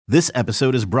This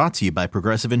episode is brought to you by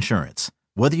Progressive Insurance.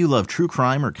 Whether you love true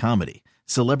crime or comedy,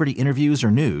 celebrity interviews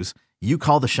or news, you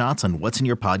call the shots on what's in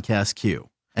your podcast queue.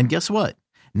 And guess what?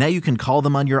 Now you can call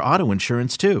them on your auto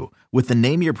insurance too with the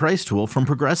Name Your Price tool from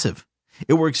Progressive.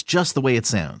 It works just the way it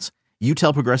sounds. You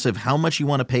tell Progressive how much you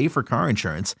want to pay for car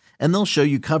insurance, and they'll show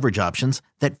you coverage options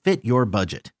that fit your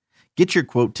budget. Get your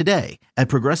quote today at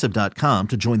Progressive.com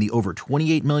to join the over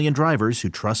 28 million drivers who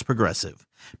trust Progressive.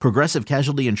 Progressive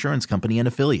Casualty Insurance Company and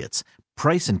Affiliates.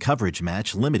 Price and coverage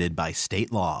match limited by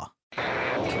state law.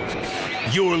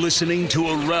 You're listening to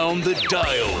Around the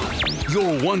Dial,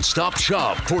 your one-stop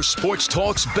shop for sports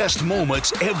talk's best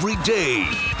moments every day.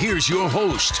 Here's your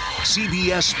host,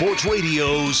 CBS Sports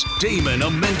Radio's Damon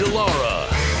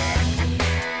Amendolara.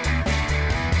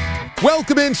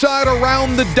 Welcome inside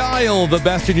Around the Dial, the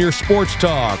best in your sports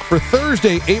talk. For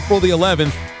Thursday, April the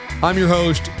 11th, I'm your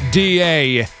host,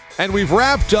 D.A., and we've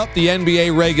wrapped up the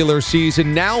NBA regular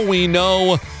season. Now we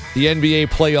know the NBA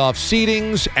playoff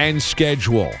seedings and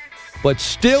schedule. But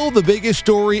still, the biggest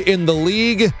story in the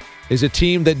league is a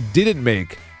team that didn't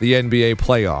make the NBA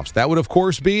playoffs. That would, of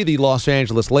course, be the Los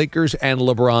Angeles Lakers and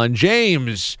LeBron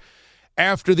James.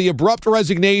 After the abrupt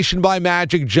resignation by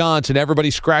Magic Johnson,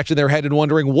 everybody's scratching their head and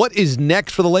wondering what is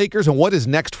next for the Lakers and what is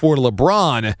next for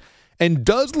LeBron. And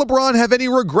does LeBron have any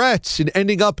regrets in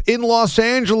ending up in Los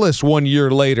Angeles 1 year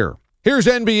later? Here's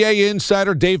NBA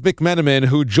insider Dave McMenamin,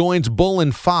 who joins Bull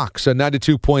and Fox on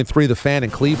 92.3 The Fan in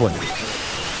Cleveland.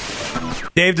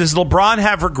 Dave, does LeBron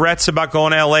have regrets about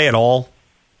going to L.A. at all?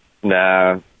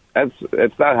 Nah,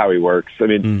 it's not how he works. I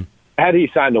mean, had he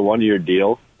signed a one-year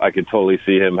deal, I could totally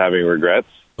see him having regrets.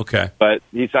 Okay. But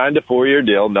he signed a 4-year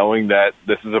deal knowing that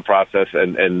this is a process,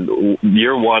 and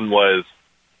year one was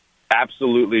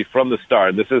absolutely from the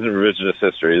start. This isn't revisionist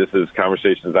history. This is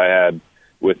conversations I had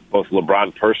with both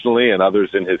LeBron personally and others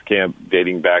in his camp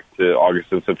dating back to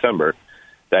August and September.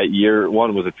 That year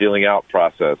one was a feeling out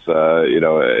process,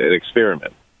 an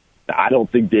experiment. Now, I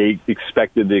don't think they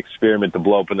expected the experiment to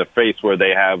blow up in the face where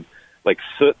they have like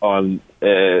soot on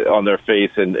their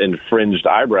face and fringed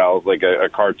eyebrows like a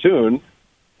cartoon,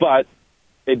 but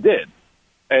it did.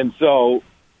 And so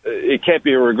it can't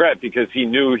be a regret because he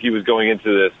knew he was going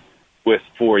into this with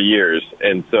 4 years.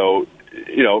 And so,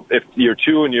 if year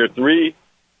 2 and year 3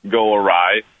 go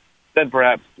awry, then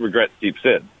perhaps regret seeps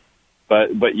in.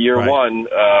 But year one,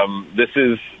 this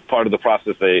is part of the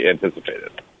process they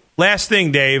anticipated. Last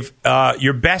thing, Dave,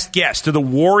 your best guess. Do the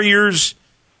Warriors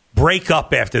break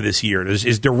up after this year?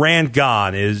 Is Durant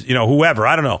gone? Is whoever?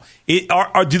 I don't know.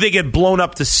 Do they get blown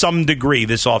up to some degree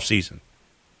this offseason?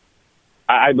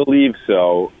 I believe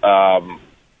so.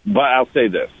 But I'll say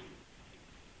this.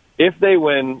 If they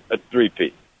win a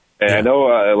three-peat, and I know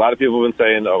a lot of people have been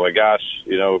saying, oh, my gosh,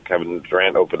 Kevin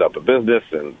Durant opened up a business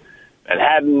in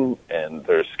Manhattan, and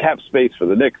there's cap space for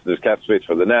the Knicks, there's cap space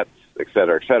for the Nets, et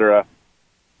cetera, et cetera.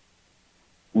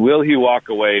 Will he walk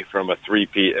away from a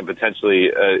three-peat and potentially,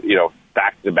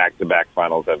 back-to-back-to-back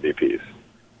finals MVPs?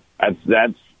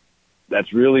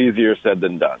 That's really easier said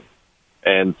than done.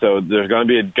 And so there's going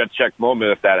to be a gut-check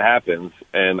moment if that happens,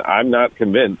 and I'm not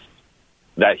convinced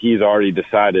that he's already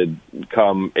decided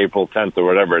come April 10th or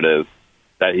whatever it is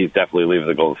that he's definitely leaving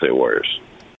the Golden State Warriors.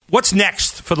 What's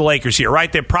next for the Lakers here,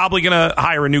 right? They're probably going to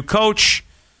hire a new coach.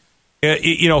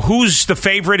 Who's the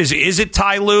favorite? Is it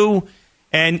Ty Lue?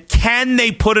 And can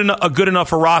they put in a good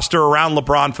enough a roster around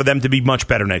LeBron for them to be much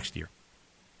better next year?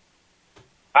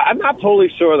 I'm not totally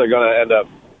sure they're going to end up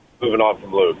moving on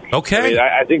from Luke. Okay.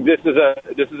 I think this is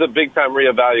a big time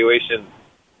reevaluation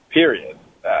period.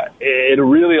 It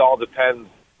really all depends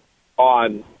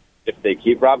on if they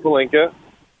keep Rob Pelinka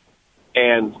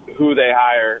and who they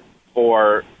hire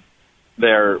for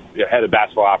their head of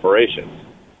basketball operations.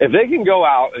 If they can go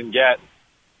out and get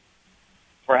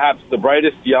perhaps the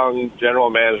brightest young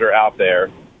general manager out there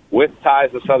with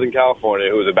ties to Southern California,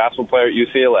 who was a basketball player at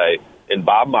UCLA, in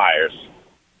Bob Myers.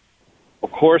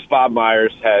 Of course, Bob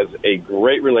Myers has a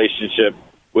great relationship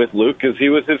with Luke because he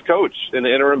was his coach in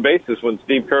the interim basis when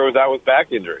Steve Kerr was out with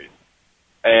back injuries.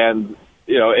 And,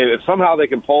 if somehow they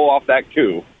can pull off that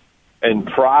coup and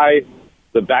pry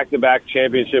the back-to-back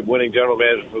championship winning general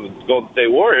manager for the Golden State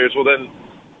Warriors, well, then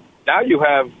now you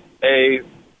have a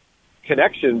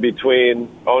connection between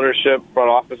ownership, front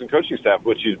office, and coaching staff,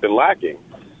 which he's been lacking.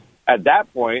 At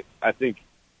that point, I think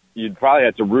you'd probably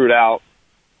have to root out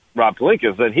Rob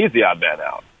Pelinka, then he's the odd man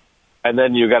out. And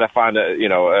then you got to find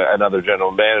another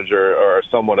general manager or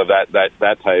someone of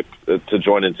that type to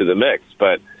join into the mix.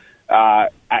 But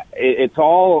it's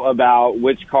all about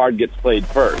which card gets played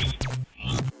first.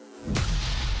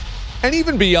 And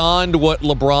even beyond what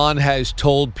LeBron has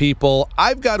told people,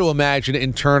 I've got to imagine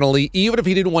internally, even if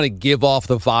he didn't want to give off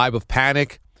the vibe of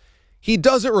panic, he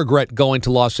doesn't regret going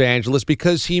to Los Angeles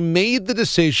because he made the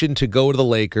decision to go to the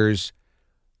Lakers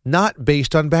not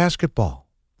based on basketball.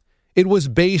 It was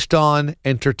based on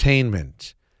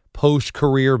entertainment,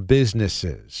 post-career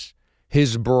businesses,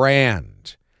 his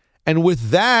brand. And with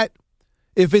that,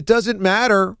 if it doesn't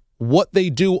matter what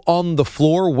they do on the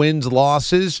floor, wins,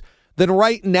 losses, then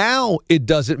right now it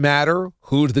doesn't matter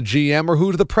who's the GM or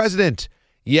who's the president.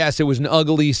 Yes, it was an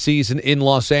ugly season in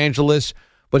Los Angeles,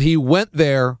 but he went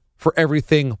there for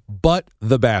everything but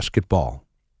the basketball.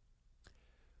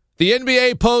 The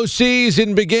NBA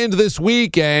postseason begins this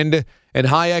weekend, and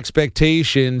high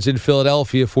expectations in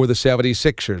Philadelphia for the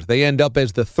 76ers. They end up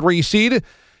as the 3 seed,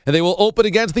 and they will open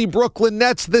against the Brooklyn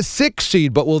Nets, the 6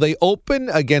 seed. But will they open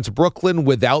against Brooklyn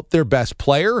without their best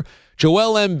player?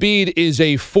 Joel Embiid is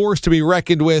a force to be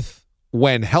reckoned with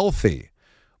when healthy.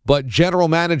 But general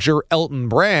manager Elton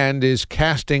Brand is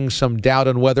casting some doubt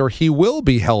on whether he will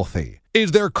be healthy.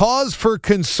 Is there cause for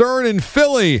concern in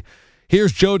Philly?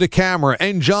 Here's Joe DeCamara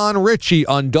and John Ritchie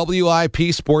on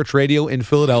WIP Sports Radio in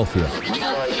Philadelphia.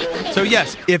 So,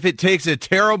 yes, if it takes a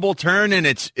terrible turn and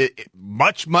it's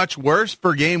much, much worse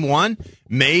for game one,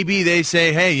 maybe they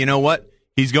say, hey, you know what?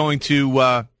 He's going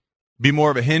to be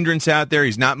more of a hindrance out there.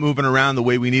 He's not moving around the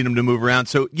way we need him to move around.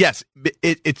 So, yes,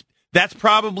 that's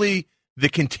probably the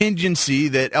contingency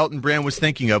that Elton Brand was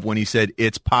thinking of when he said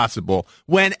it's possible.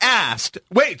 When asked,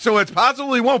 wait, so it's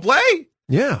possible he won't play?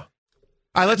 Yeah.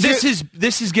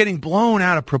 This is getting blown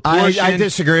out of proportion. I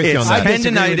disagree with you on that. It's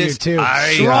tendinitis. Too.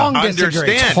 Strong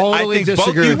understand. Totally I think both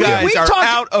disagree. you guys are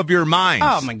out of your minds.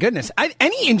 Oh my goodness!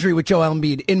 Any injury with Joel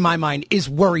Embiid, in my mind, is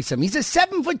worrisome. He's a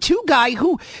 7'2" guy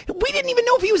who we didn't even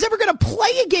know if he was ever going to play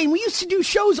a game. We used to do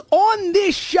shows on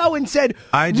this show and said,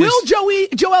 "Will Joel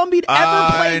Embiid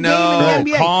ever play a game in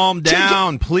the NBA?" Calm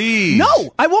down, please.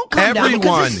 No, I won't calm down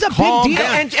because this is a big deal.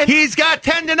 And he's got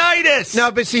tendinitis.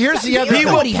 No, but see, here's the other thing. He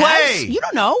will play. You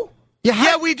don't know.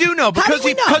 Yeah, we do know because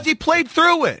he played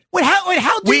through it. Wait,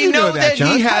 how do you know that,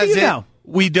 John? He has how do you it. Know?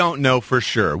 We don't know for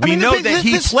sure. We know that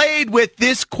he played with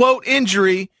this quote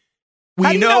injury.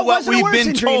 We know what we've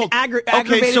been told.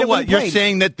 Okay, so what? You're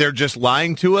saying that they're just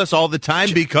lying to us all the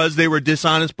time because they were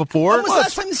dishonest before? When was the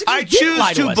last time this I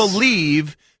choose to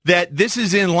believe that this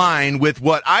is in line with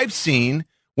what I've seen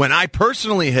when I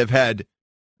personally have had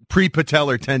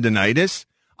prepatellar tendinitis.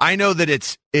 I know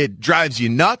that it drives you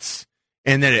nuts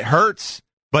and that it hurts,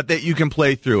 but that you can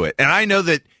play through it. And I know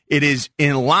that it is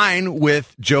in line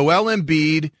with Joel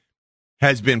Embiid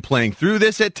has been playing through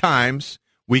this at times.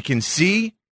 We can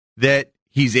see that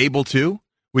he's able to.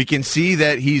 We can see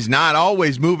that he's not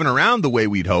always moving around the way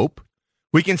we'd hope.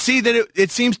 We can see that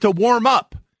it seems to warm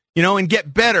up, and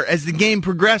get better as the game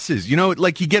progresses.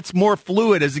 Like he gets more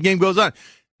fluid as the game goes on.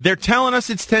 They're telling us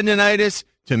it's tendinitis.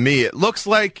 To me, it looks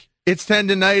like it's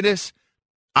tendinitis.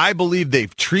 I believe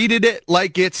they've treated it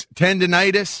like it's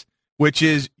tendinitis, which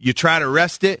is you try to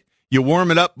rest it, you warm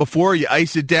it up before, you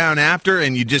ice it down after,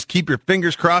 and you just keep your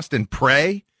fingers crossed and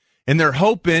pray. And they're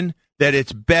hoping that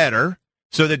it's better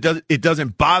so that it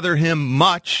doesn't bother him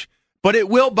much, but it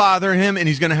will bother him, and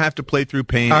he's going to have to play through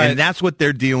pain. And that's what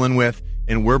they're dealing with,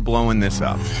 and we're blowing this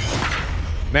up.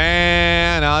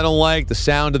 Man, I don't like the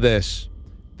sound of this.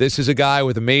 This is a guy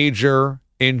with a major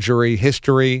injury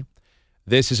history.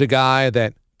 This is a guy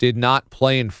that did not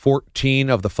play in 14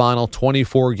 of the final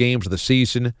 24 games of the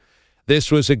season.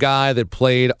 This was a guy that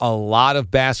played a lot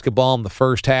of basketball in the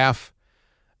first half.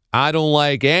 I don't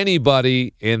like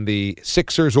anybody in the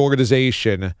Sixers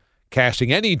organization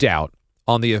casting any doubt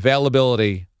on the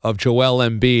availability of Joel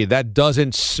Embiid. That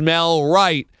doesn't smell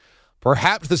right.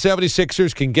 Perhaps the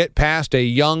 76ers can get past a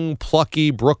young,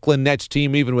 plucky Brooklyn Nets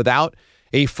team even without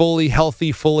a fully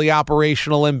healthy, fully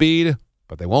operational Embiid.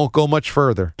 But they won't go much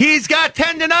further. He's got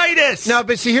tendinitis. No,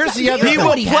 but see, here's the other thing. He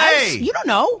will play. You don't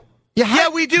know. Yeah,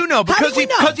 we do know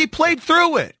because he played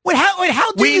through it.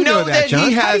 How do you know that, John?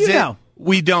 He has it. Know?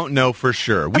 We don't know for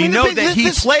sure. We know that he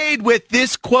played with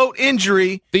this quote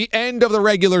injury. The end of the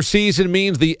regular season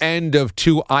means the end of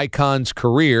two icons'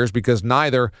 careers because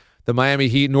neither the Miami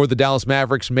Heat nor the Dallas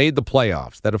Mavericks made the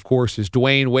playoffs. That, of course, is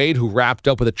Dwayne Wade, who wrapped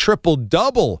up with a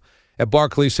triple-double at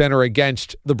Barclays Center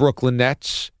against the Brooklyn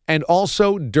Nets, and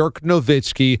also Dirk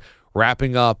Nowitzki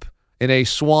wrapping up in a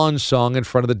swan song in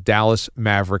front of the Dallas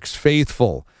Mavericks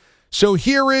faithful. So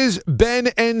here is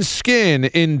Ben and Skin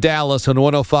in Dallas on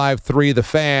 105.3 The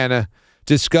Fan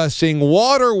discussing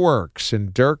Waterworks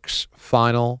in Dirk's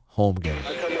final home game.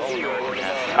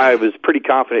 I was pretty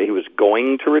confident he was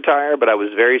going to retire, but I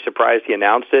was very surprised he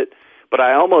announced it but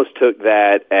I almost took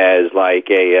that as like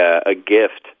a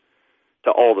gift to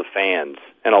all the fans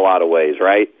in a lot of ways,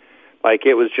 right? Like,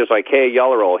 it was just like, hey,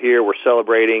 y'all are all here, we're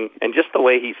celebrating. And just the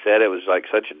way he said it was like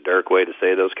such a Dirk way to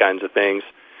say those kinds of things.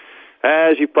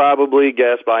 As you probably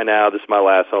guessed by now, this is my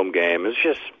last home game. It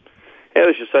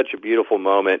was just such a beautiful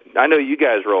moment. I know you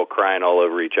guys were all crying all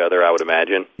over each other, I would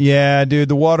imagine. Yeah, dude,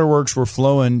 the waterworks were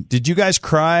flowing. Did you guys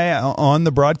cry on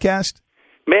the broadcast?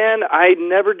 Man, I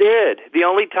never did. The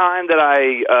only time that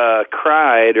I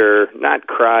cried, or not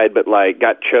cried, but like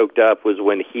got choked up was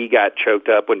when he got choked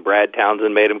up when Brad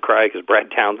Townsend made him cry because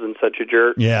Brad Townsend's such a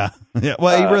jerk. Yeah.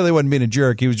 Well, he really wasn't being a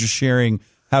jerk. He was just sharing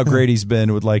how great he's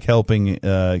been with like helping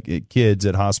kids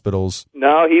at hospitals.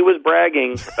 No, he was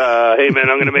bragging. Hey, man,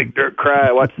 I'm going to make Dirk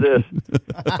cry. Watch this.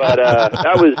 But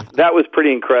that was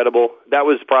pretty incredible. That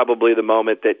was probably the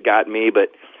moment that got me, but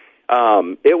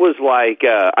it was like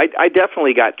I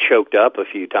definitely got choked up a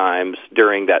few times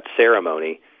during that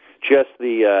ceremony. Just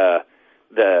the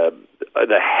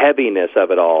heaviness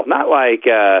of it all. Not like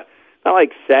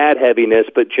sad heaviness,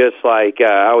 but just like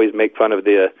I always make fun of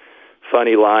the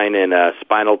funny line in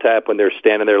Spinal Tap when they're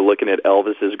standing there looking at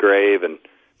Elvis's grave, and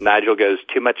Nigel goes,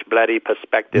 "Too much bloody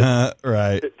perspective."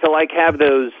 Right. To like have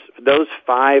those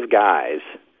 5 guys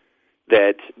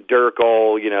that Dirk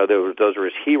all, those were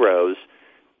his heroes.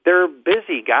 They're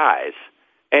busy guys,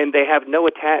 and they have no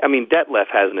I mean, Detlef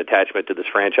has an attachment to this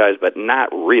franchise, but not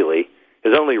really.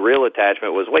 His only real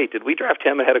attachment was, wait, did we draft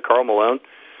him ahead of Karl Malone?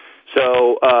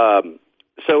 So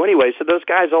anyway, so those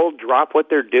guys all drop what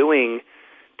they're doing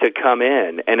to come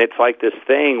in, and it's like this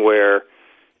thing where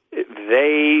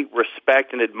they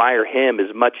respect and admire him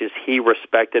as much as he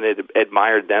respected and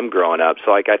admired them growing up.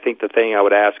 So, like, I think the thing I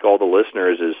would ask all the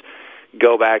listeners is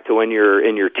go back to when you're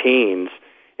in your teens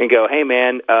and go, hey,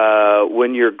 man,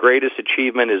 when your greatest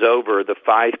achievement is over, the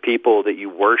 5 people that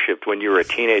you worshipped when you were a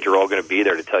teenager are all going to be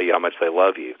there to tell you how much they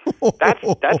love you.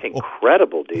 That's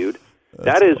incredible, dude.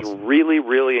 That is awesome. Really,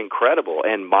 really incredible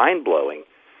and mind-blowing.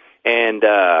 And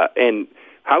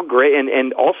how great,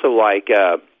 and also like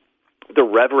the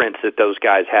reverence that those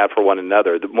guys have for one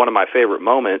another. One of my favorite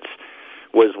moments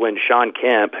was when Sean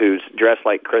Kemp, who's dressed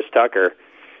like Chris Tucker,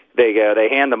 they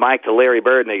hand the mic to Larry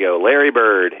Bird, and they go, Larry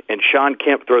Bird, and Sean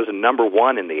Kemp throws a number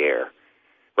 1 in the air,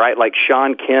 right? Like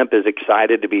Sean Kemp is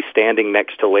excited to be standing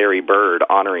next to Larry Bird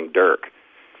honoring Dirk.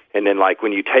 And then, like,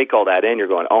 when you take all that in, you're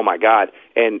going, oh, my God.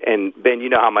 And Ben, you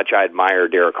know how much I admire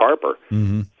Derek Harper.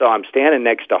 Mm-hmm. So I'm standing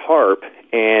next to Harp,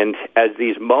 and as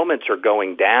these moments are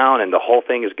going down and the whole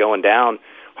thing is going down,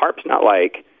 Harp's not,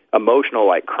 like, emotional,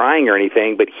 like crying or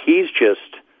anything, but he's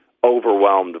just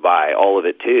overwhelmed by all of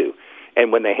it, too.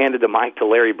 And when they handed the mic to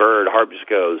Larry Bird, Harp just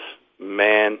goes,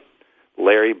 man,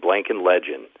 Larry Blanken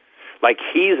legend. Like,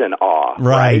 he's in awe,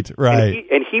 right? Right.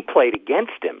 And he played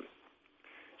against him.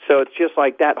 So it's just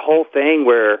like that whole thing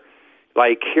where,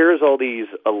 like, here's all these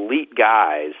elite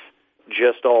guys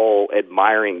just all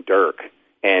admiring Dirk.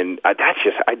 And I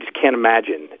just can't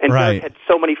imagine. And right. Dirk had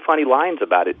so many funny lines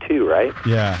about it, too, right?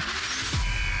 Yeah.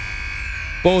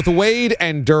 Both Wade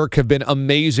and Dirk have been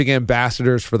amazing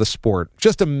ambassadors for the sport.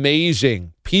 Just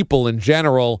amazing people in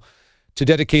general to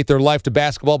dedicate their life to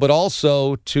basketball, but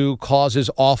also to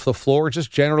causes off the floor,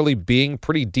 just generally being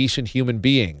pretty decent human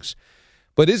beings.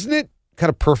 But isn't it kind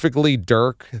of perfectly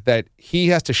Dirk that he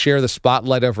has to share the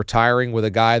spotlight of retiring with a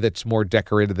guy that's more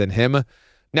decorated than him?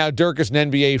 Now, Dirk is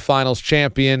an NBA Finals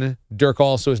champion. Dirk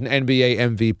also is an NBA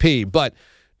MVP. But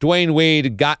Dwayne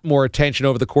Wade got more attention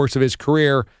over the course of his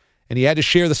career, and he had to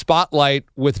share the spotlight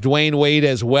with Dwayne Wade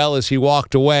as well as he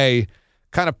walked away.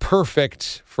 Kind of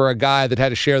perfect for a guy that had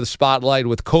to share the spotlight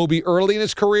with Kobe early in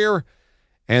his career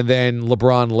and then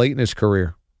LeBron late in his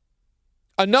career.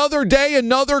 Another day,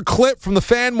 another clip from the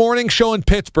Fan Morning Show in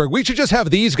Pittsburgh. We should just have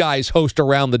these guys host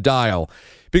Around the Dial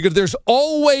because there's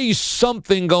always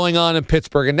something going on in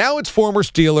Pittsburgh. And now it's former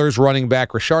Steelers running back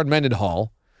Rashard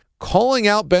Mendenhall calling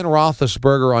out Ben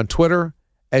Roethlisberger on Twitter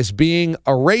as being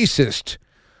a racist.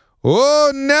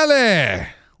 Oh, Nelly.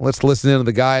 Let's listen in to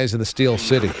the guys in the Steel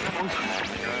City.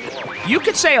 You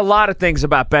could say a lot of things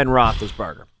about Ben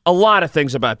Roethlisberger. A lot of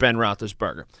things about Ben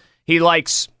Roethlisberger. He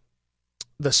likes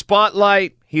the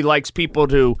spotlight. He likes people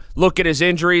to look at his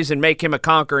injuries and make him a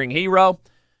conquering hero.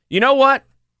 You know what?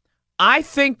 I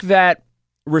think that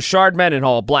Rashard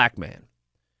Mendenhall, a black man,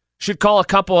 should call a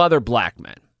couple other black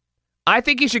men. I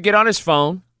think he should get on his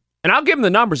phone, and I'll give him the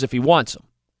numbers if he wants them,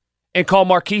 and call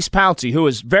Marquise Pouncey, who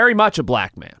is very much a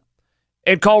black man,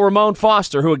 and call Ramon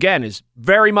Foster, who, again, is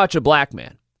very much a black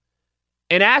man,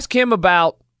 and ask him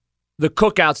about the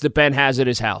cookouts that Ben has at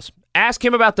his house. Ask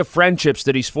him about the friendships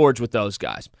that he's forged with those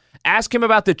guys. Ask him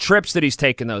about the trips that he's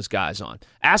taken those guys on.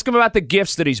 Ask him about the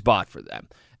gifts that he's bought for them.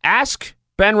 Ask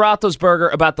Ben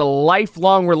Roethlisberger about the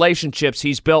lifelong relationships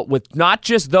he's built with not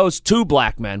just those 2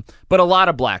 black men, but a lot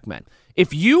of black men.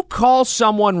 If you call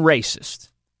someone racist,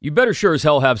 you better sure as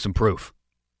hell have some proof.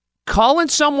 Calling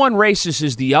someone racist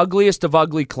is the ugliest of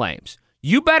ugly claims.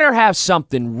 You better have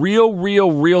something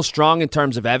real strong in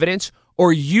terms of evidence,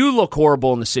 or you look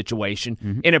horrible in the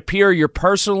situation and appear you're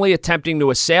personally attempting to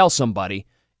assail somebody,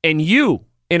 and you,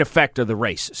 in effect, are the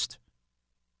racist.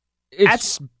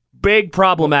 That's big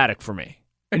problematic for me.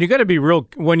 And you got to be real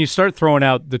when you start throwing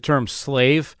out the term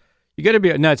slave. You got to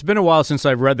be. Now, it's been a while since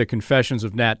I've read the Confessions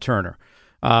of Nat Turner,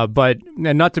 but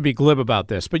and not to be glib about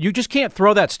this, but you just can't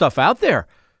throw that stuff out there.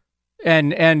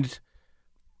 And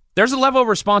there's a level of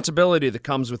responsibility that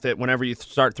comes with it whenever you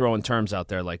start throwing terms out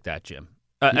there like that, Jim.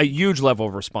 A huge level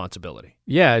of responsibility.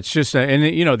 Yeah, it's just, and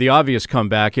the obvious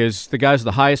comeback is the guy's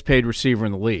the highest paid receiver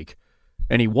in the league,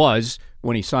 and he was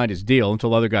when he signed his deal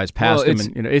until other guys passed him.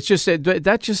 And it's just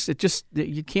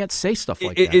you can't say stuff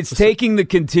like that. It's taking the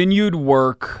continued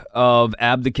work of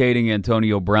abdicating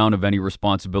Antonio Brown of any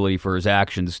responsibility for his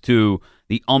actions to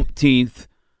the umpteenth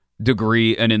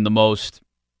degree and in the most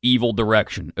evil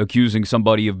direction, accusing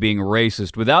somebody of being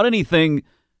racist without anything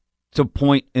to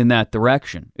point in that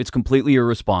direction. It's completely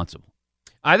irresponsible.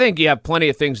 I think you have plenty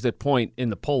of things that point in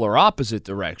the polar opposite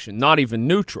direction, not even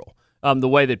neutral. The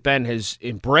way that Ben has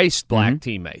embraced black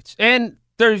teammates. And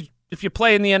if you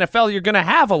play in the NFL, you're going to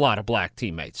have a lot of black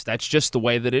teammates. That's just the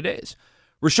way that it is.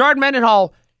 Rashard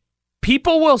Mendenhall,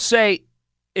 people will say,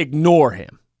 ignore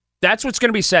him. That's what's going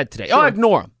to be said today. Sure. Oh,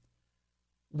 ignore him.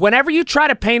 Whenever you try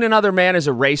to paint another man as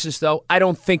a racist, though, I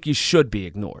don't think you should be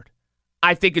ignored.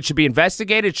 I think it should be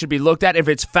investigated. It should be looked at. If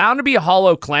it's found to be a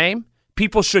hollow claim,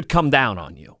 people should come down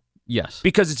on you. Yes.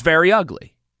 Because it's very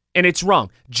ugly. And it's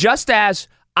wrong. Just as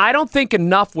I don't think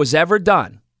enough was ever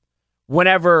done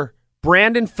whenever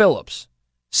Brandon Phillips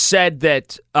said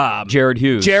that Jared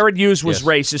Hughes was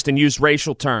racist and used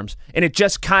racial terms, and it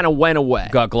just kind of went away.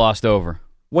 Got glossed over.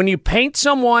 When you paint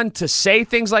someone to say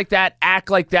things like that, act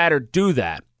like that, or do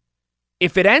that,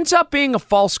 if it ends up being a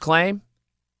false claim,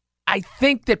 I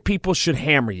think that people should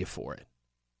hammer you for it.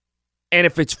 And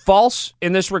if it's false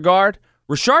in this regard,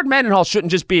 Rashard Mendenhall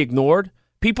shouldn't just be ignored.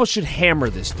 People should hammer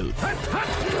this dude.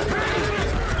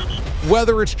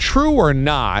 Whether it's true or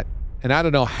not, and I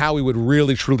don't know how we would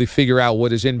really truly figure out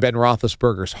what is in Ben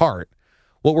Roethlisberger's heart,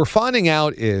 what we're finding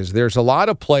out is there's a lot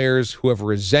of players who have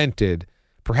resented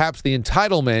perhaps the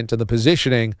entitlement and the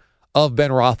positioning of Ben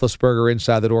Roethlisberger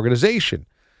inside that organization.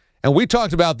 And we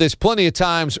talked about this plenty of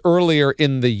times earlier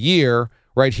in the year,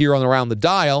 right here on Around the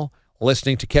Dial,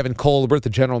 listening to Kevin Colbert, the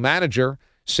general manager,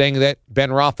 saying that Ben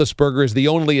Roethlisberger is the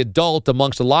only adult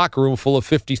amongst a locker room full of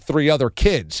 53 other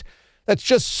kids. That's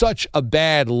just such a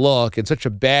bad look and such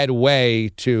a bad way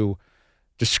to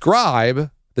describe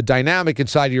the dynamic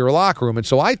inside your locker room. And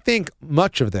so I think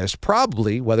much of this,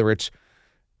 probably, whether it's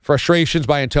frustrations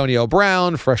by Antonio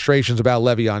Brown, frustrations about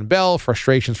Le'Veon Bell,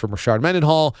 frustrations from Rashard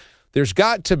Mendenhall, there's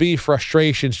got to be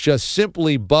frustrations just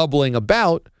simply bubbling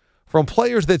about from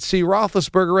players that see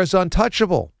Roethlisberger as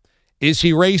untouchable. Is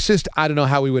he racist? I don't know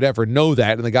how we would ever know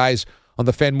that. And the guys on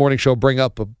the Fan Morning Show bring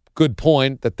up a good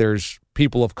point that there's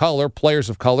people of color, players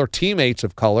of color, teammates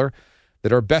of color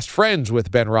that are best friends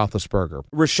with Ben Roethlisberger.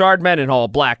 Rashard Mendenhall, a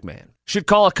black man, should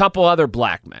call a couple other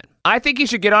black men. I think he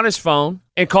should get on his phone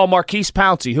and call Marquise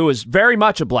Pouncey, who is very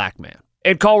much a black man,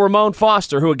 and call Ramon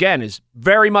Foster, who, again, is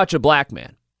very much a black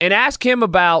man, and ask him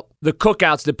about the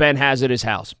cookouts that Ben has at his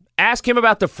house. Ask him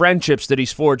about the friendships that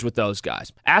he's forged with those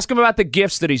guys. Ask him about the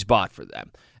gifts that he's bought for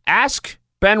them. Ask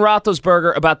Ben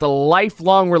Roethlisberger about the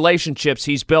lifelong relationships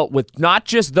he's built with not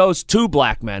just those 2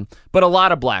 black men, but a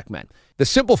lot of black men. The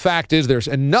simple fact is there's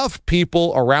enough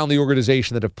people around the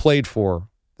organization that have played for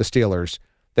the Steelers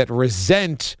that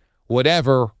resent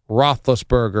whatever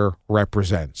Roethlisberger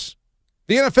represents.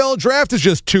 The NFL draft is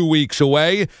just 2 weeks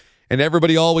away, and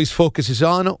everybody always focuses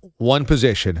on one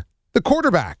position, the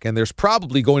quarterback. And there's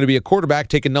probably going to be a quarterback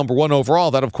taken number 1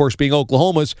 overall, that, of course, being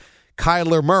Oklahoma's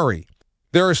Kyler Murray.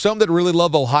 There are some that really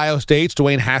love Ohio State's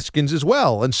Dwayne Haskins as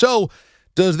well. And so,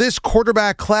 does this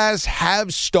quarterback class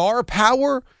have star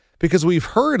power? Because we've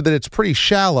heard that it's pretty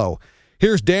shallow.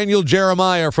 Here's Daniel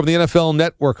Jeremiah from the NFL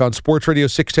Network on Sports Radio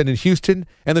 610 in Houston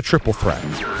and the Triple Threat.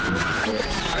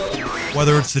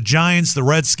 Whether it's the Giants, the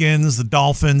Redskins, the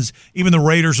Dolphins, even the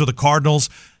Raiders or the Cardinals,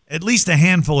 at least a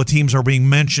handful of teams are being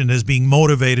mentioned as being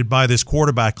motivated by this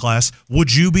quarterback class.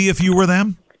 Would you be if you were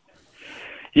them?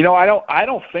 You know, I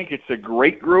don't think it's a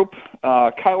great group.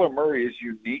 Kyler Murray is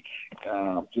unique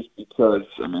just because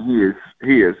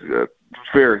he is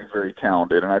very, very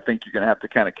talented, and I think you're going to have to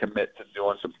kind of commit to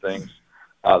doing some things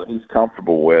that he's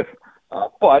comfortable with.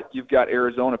 But you've got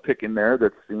Arizona picking there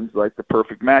that seems like the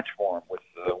perfect match for him with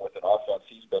an offense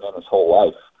he's been in his whole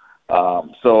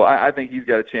life. So I think he's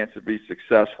got a chance to be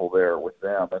successful there with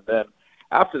them. And then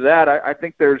after that, I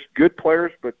think there's good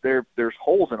players, but there's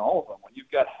holes in all of them. When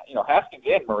you've got Haskins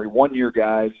and Murray, 1-year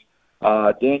guys.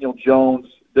 Daniel Jones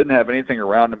didn't have anything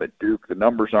around him at Duke. The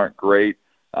numbers aren't great.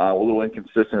 A little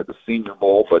inconsistent at the Senior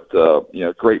Bowl, but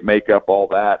great makeup, all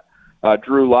that.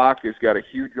 Drew Lock has got a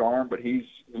huge arm, but his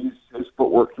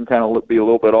footwork can kind of be a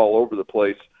little bit all over the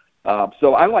place.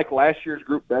 So I like last year's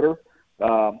group better,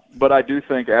 but I do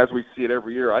think, as we see it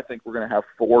every year, I think we're going to have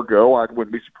 4 go. I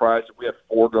wouldn't be surprised if we have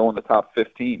 4 go in the top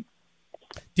 15.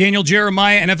 Daniel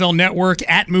Jeremiah, NFL Network,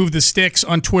 at Move the Sticks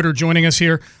on Twitter, joining us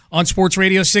here on Sports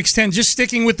Radio 610. Just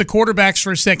sticking with the quarterbacks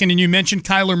for a second, and you mentioned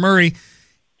Kyler Murray.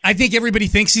 I think everybody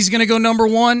thinks he's going to go number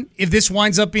 1. If this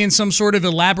winds up being some sort of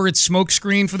elaborate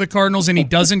smokescreen for the Cardinals and he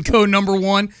doesn't go number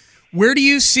 1, where do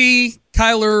you see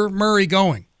Kyler Murray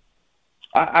going?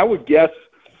 I would guess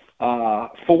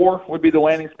 4 would be the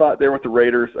landing spot there with the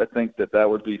Raiders. I think that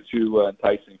would be too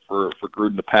enticing for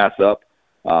Gruden to pass up.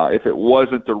 If it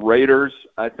wasn't the Raiders,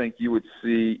 I think you would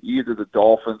see either the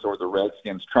Dolphins or the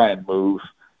Redskins try and move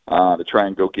to try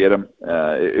and go get him.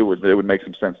 It would make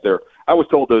some sense there. I was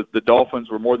told the Dolphins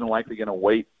were more than likely going to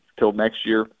wait till next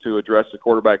year to address the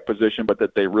quarterback position, but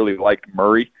that they really liked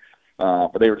Murray.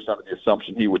 But they were just under the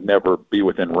assumption he would never be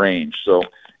within range. So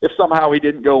if somehow he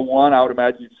didn't go 1, I would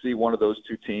imagine you'd see one of those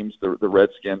 2 teams, the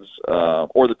Redskins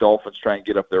or the Dolphins, try and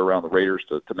get up there around the Raiders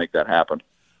to make that happen.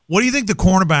 What do you think the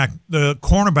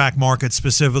cornerback market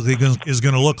specifically is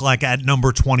going to look like at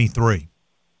number 23?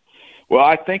 Well,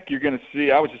 I think you're going to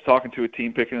see – I was just talking to a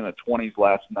team picking in the 20s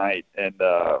last night, and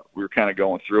we were kind of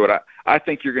going through it. I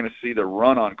think you're going to see the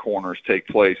run on corners take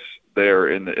place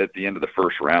there at the end of the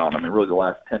first round. I mean, really the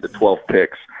last 10 to 12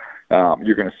 picks.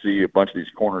 You're going to see a bunch of these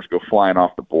corners go flying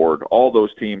off the board. All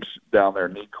those teams down there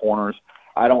need corners.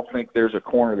 I don't think there's a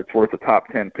corner that's worth a top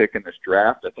 10 pick in this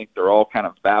draft. I think they're all kind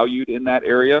of valued in that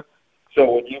area.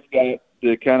 So when you've got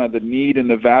the kind of the need and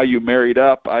the value married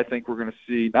up, I think we're going to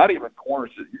see not even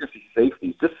corners, you're going to see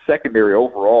safeties, just secondary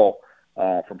overall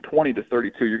from 20 to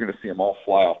 32, you're going to see them all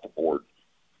fly off the board.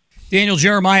 Daniel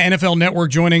Jeremiah, NFL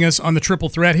Network, joining us on the Triple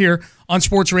Threat here on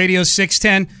Sports Radio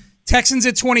 610. Texans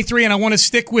at 23, and I want to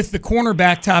stick with the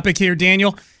cornerback topic here,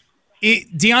 Daniel.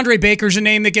 DeAndre Baker's a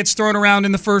name that gets thrown around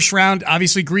in the first round.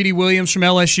 Obviously, Greedy Williams from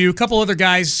LSU. A couple other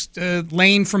guys,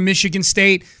 Lane from Michigan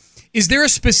State. Is there a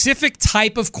specific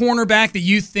type of cornerback that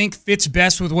you think fits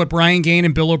best with what Brian Gaine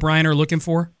and Bill O'Brien are looking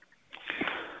for?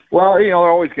 Well, they're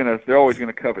always going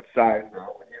to covet size.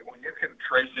 When you can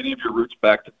trace any of your roots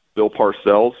back to Bill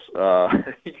Parcells,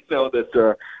 you know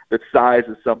that size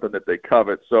is something that they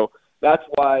covet. So that's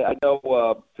why I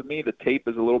know, to me, the tape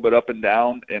is a little bit up and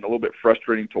down and a little bit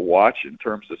frustrating to watch in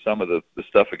terms of some of the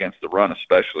stuff against the run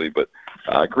especially. But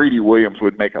Greedy Williams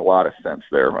would make a lot of sense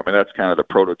there. I mean, that's kind of the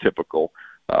prototypical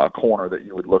corner that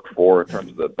you would look for in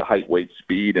terms of the height, weight,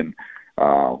 speed, and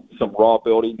some raw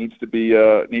ability needs to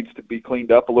be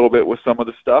cleaned up a little bit with some of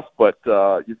the stuff. But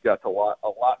you've got a lot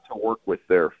to work with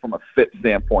there from a fit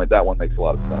standpoint. That one makes a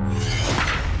lot of sense.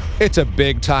 It's a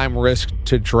big-time risk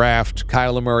to draft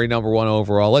Kyler Murray number 1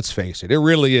 overall. Let's face it. It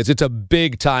really is. It's a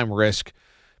big-time risk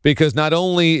because not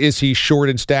only is he short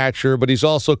in stature, but he's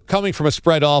also coming from a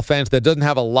spread offense that doesn't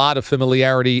have a lot of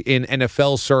familiarity in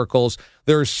NFL circles.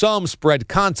 There are some spread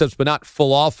concepts, but not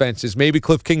full offenses. Maybe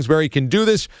Cliff Kingsbury can do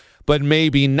this, but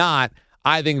maybe not.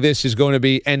 I think this is going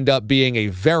to end up being a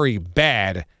very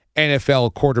bad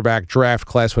NFL quarterback draft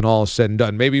class when all is said and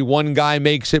done. Maybe one guy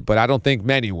makes it, but I don't think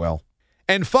many will.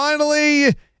 And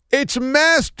finally, it's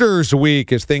Masters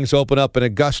Week as things open up in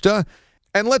Augusta.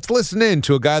 And let's listen in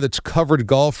to a guy that's covered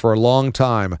golf for a long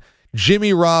time.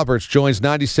 Jimmy Roberts joins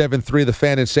 97.3 The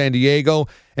Fan in San Diego.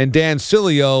 And Dan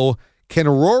Sileo, can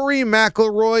Rory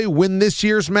McIlroy win this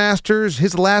year's Masters?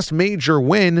 His last major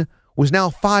win was now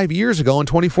 5 years ago in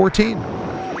 2014.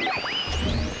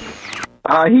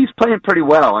 He's playing pretty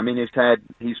well. I mean,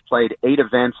 he's played 8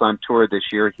 events on tour this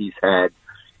year. He's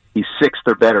 6th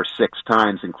or better 6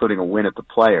 times, including a win at the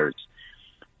Players.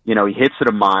 He hits it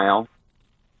a mile.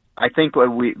 I think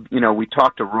we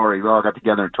talked to Rory. We all got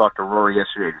together and talked to Rory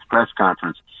yesterday at his press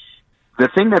conference. The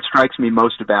thing that strikes me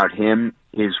most about him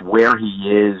is where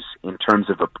he is in terms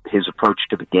of his approach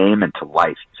to the game and to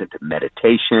life. He's into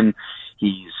meditation.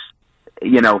 He's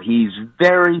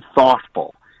very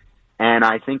thoughtful. And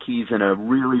I think he's in a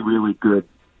really, really good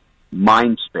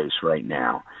mind space right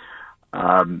now.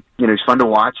 He's fun to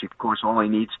watch. Of course, all he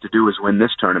needs to do is win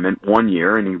this tournament one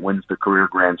year, and he wins the career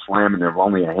Grand Slam, and there are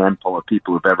only a handful of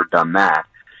people who've ever done that.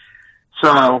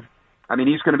 So,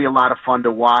 he's going to be a lot of fun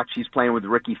to watch. He's playing with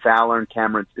Ricky Fowler and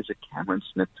Cameron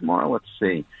Smith tomorrow? Let's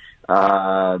see.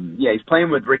 He's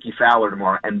playing with Ricky Fowler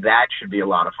tomorrow, and that should be a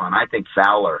lot of fun. I think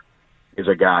Fowler is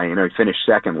a guy, he finished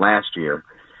second last year,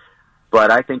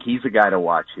 but I think he's a guy to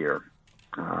watch here.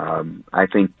 I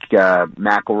think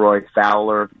McIlroy,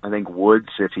 Fowler, I think Woods,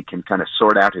 if he can kind of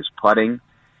sort out his putting.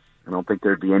 I don't think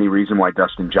there'd be any reason why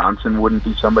Dustin Johnson wouldn't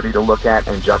be somebody to look at,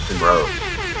 and Justin Rose.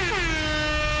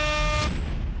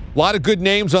 A lot of good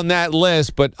names on that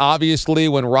list, but obviously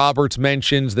when Roberts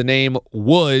mentions the name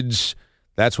Woods,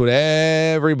 that's what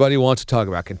everybody wants to talk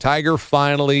about. Can Tiger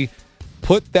finally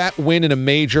put that win in a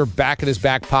major back in his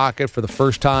back pocket for the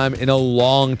first time in a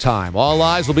long time? All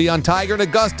eyes will be on Tiger and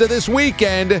Augusta this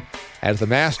weekend as the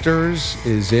Masters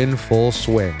is in full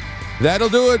swing. That'll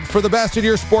do it for the Best in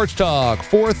Your Sports Talk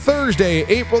for Thursday,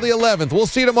 April the 11th. We'll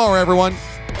see you tomorrow, everyone.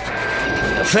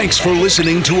 Thanks for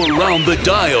listening to Around the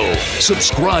Dial.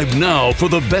 Subscribe now for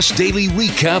the best daily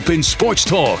recap in sports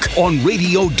talk on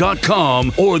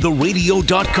radio.com or the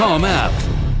radio.com app.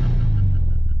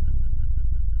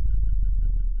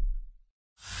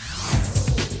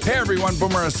 Hey everyone,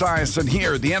 Boomer Esiason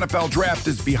here. The NFL Draft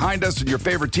is behind us and your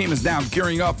favorite team is now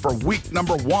gearing up for week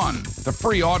number 1. The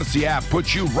free Odyssey app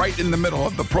puts you right in the middle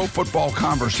of the pro football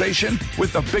conversation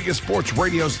with the biggest sports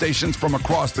radio stations from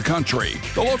across the country.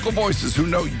 The local voices who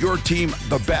know your team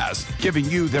the best, giving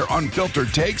you their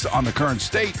unfiltered takes on the current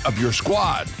state of your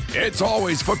squad. It's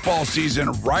always football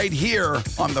season right here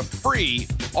on the free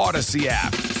Odyssey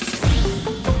app.